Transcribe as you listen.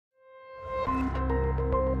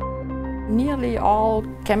Nearly all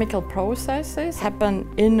chemical processes happen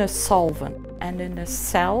in a solvent. And in a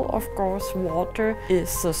cell, of course, water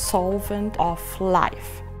is the solvent of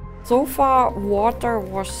life. So far, water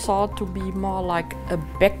was thought to be more like a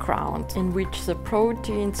background in which the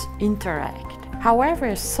proteins interact.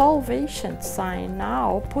 However, Solvation Science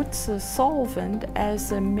now puts the solvent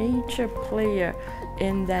as a major player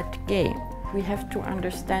in that game. We have to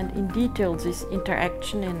understand in detail this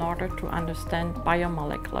interaction in order to understand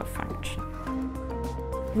biomolecular function.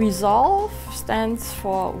 RESOLV stands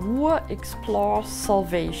for Ruhr Explores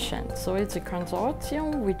Solvation. So it's a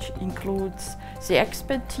consortium which includes the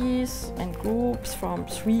expertise and groups from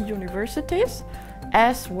 3 universities,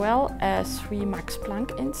 as well as 3 Max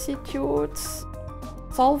Planck institutes.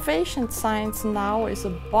 Solvation Science now is a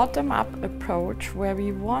bottom-up approach where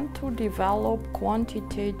we want to develop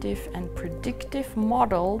quantitative and predictive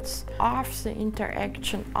models of the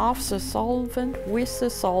interaction of the solvent with the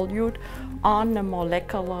solute on a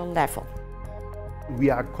molecular level. We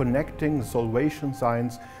are connecting solvation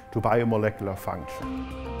science to biomolecular function.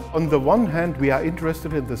 On the one hand, we are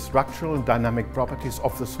interested in the structural and dynamic properties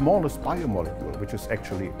of the smallest biomolecule, which is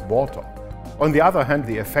actually water. On the other hand,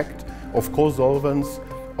 the effect of co-solvents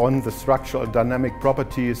on the structural and dynamic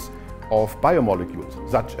properties of biomolecules,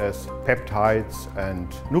 such as peptides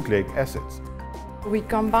and nucleic acids. We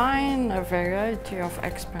combine a variety of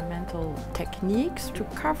experimental techniques to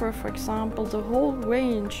cover, for example, the whole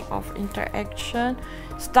range of interaction,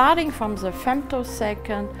 starting from the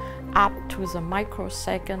femtosecond up to the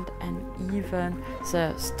microsecond and even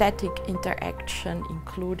the static interaction,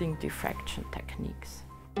 including diffraction techniques.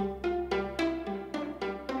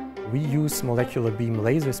 We use molecular beam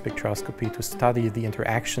laser spectroscopy to study the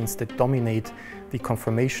interactions that dominate the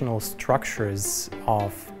conformational structures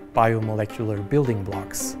of biomolecular building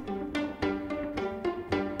blocks.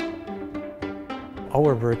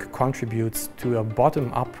 Our work contributes to a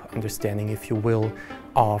bottom-up understanding, if you will,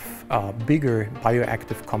 of bigger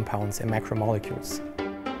bioactive compounds and macromolecules.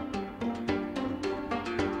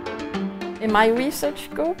 In my research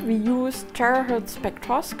group, we use terahertz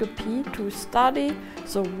spectroscopy to study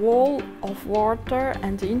the role of water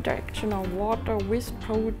and the interaction of water with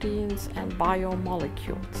proteins and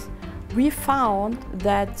biomolecules. We found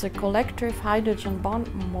that the collective hydrogen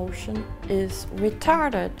bond motion is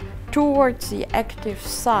retarded towards the active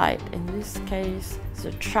site, in this case,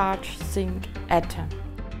 the charged zinc atom.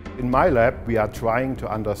 In my lab, we are trying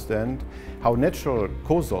to understand how natural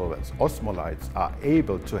co-solvents, osmolytes, are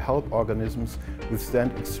able to help organisms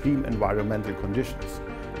withstand extreme environmental conditions.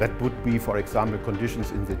 That would be, for example,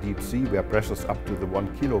 conditions in the deep sea where pressures up to the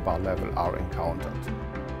 1 kilobar level are encountered.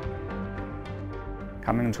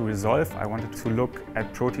 Coming into RESOLV, I wanted to look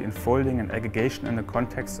at protein folding and aggregation in the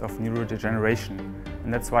context of neurodegeneration.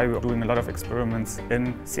 And that's why we're doing a lot of experiments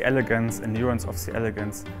in C. elegans and neurons of C.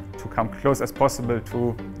 elegans to come close as possible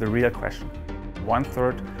to the real question.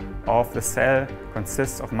 1/3 of the cell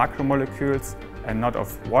consists of macromolecules and not of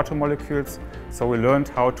water molecules. So we learned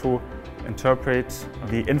how to interpret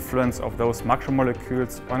the influence of those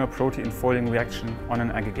macromolecules on a protein folding reaction, on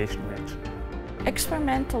an aggregation reaction.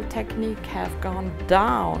 Experimental techniques have gone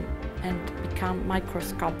down and become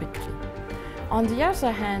microscopically. On the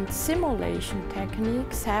other hand, simulation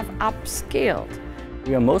techniques have upscaled.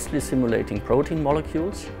 We are mostly simulating protein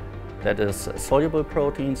molecules, that is soluble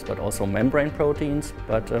proteins, but also membrane proteins.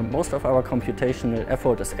 But most of our computational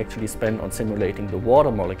effort is actually spent on simulating the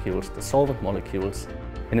water molecules, the solvent molecules.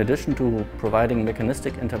 In addition to providing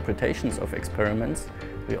mechanistic interpretations of experiments,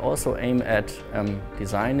 we also aim at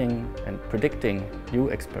designing and predicting new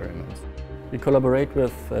experiments. We collaborate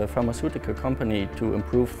with a pharmaceutical company to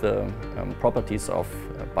improve the properties of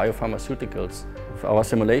biopharmaceuticals. With our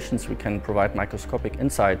simulations, we can provide microscopic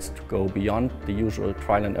insights to go beyond the usual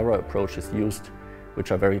trial and error approaches used,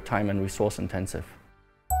 which are very time and resource intensive.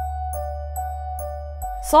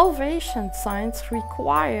 Solvation science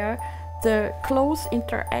requires the close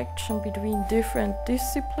interaction between different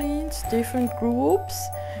disciplines, different groups,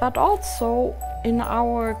 but also in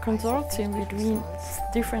our consortium between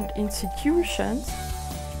different institutions.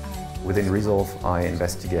 Within RESOLV, I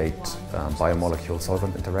investigate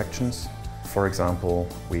biomolecule-solvent interactions. For example,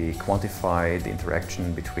 we quantify the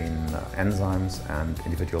interaction between enzymes and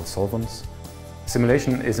individual solvents.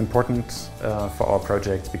 Simulation is important for our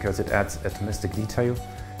projects because it adds atomistic detail,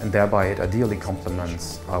 and thereby it ideally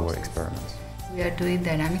complements our experiments. We are doing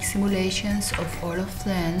dynamic simulations of all of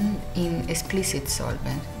them in explicit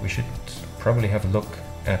solvent. We should probably have a look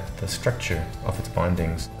at the structure of its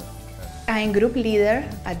bindings. I'm group leader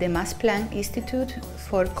at the Max Planck Institute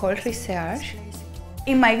for Cold Research.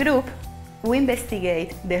 In my group, we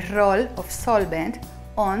investigate the role of solvent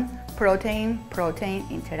on protein-protein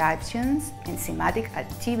interactions, enzymatic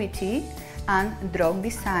activity, and drug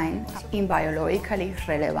design in biologically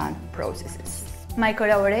relevant processes. My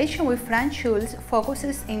collaboration with Franz Schulz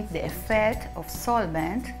focuses on the effect of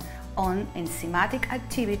solvent on enzymatic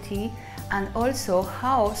activity and also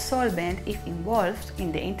how solvent is involved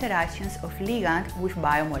in the interactions of ligand with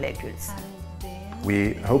biomolecules.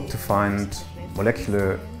 We hope to find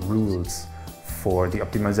molecular rules for the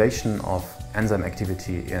optimization of enzyme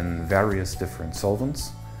activity in various different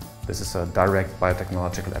solvents. This is a direct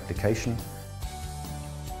biotechnological application.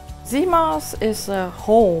 SIMAS is a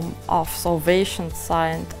home of Solvation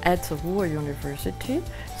Science at the Ruhr University.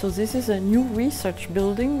 So this is a new research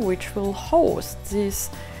building which will host this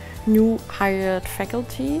new hired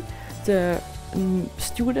faculty, the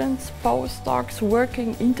students, postdocs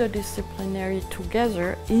working interdisciplinary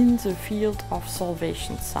together in the field of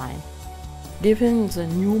Solvation Science. Given the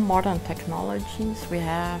new modern technologies we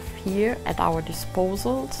have here at our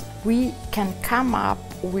disposals, we can come up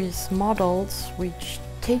with models which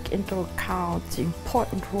take into account the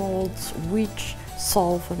important roles which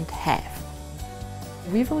solvents have.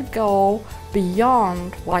 We will go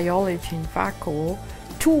beyond biology in vacuum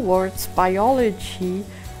towards biology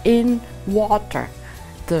in water,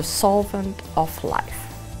 the solvent of life.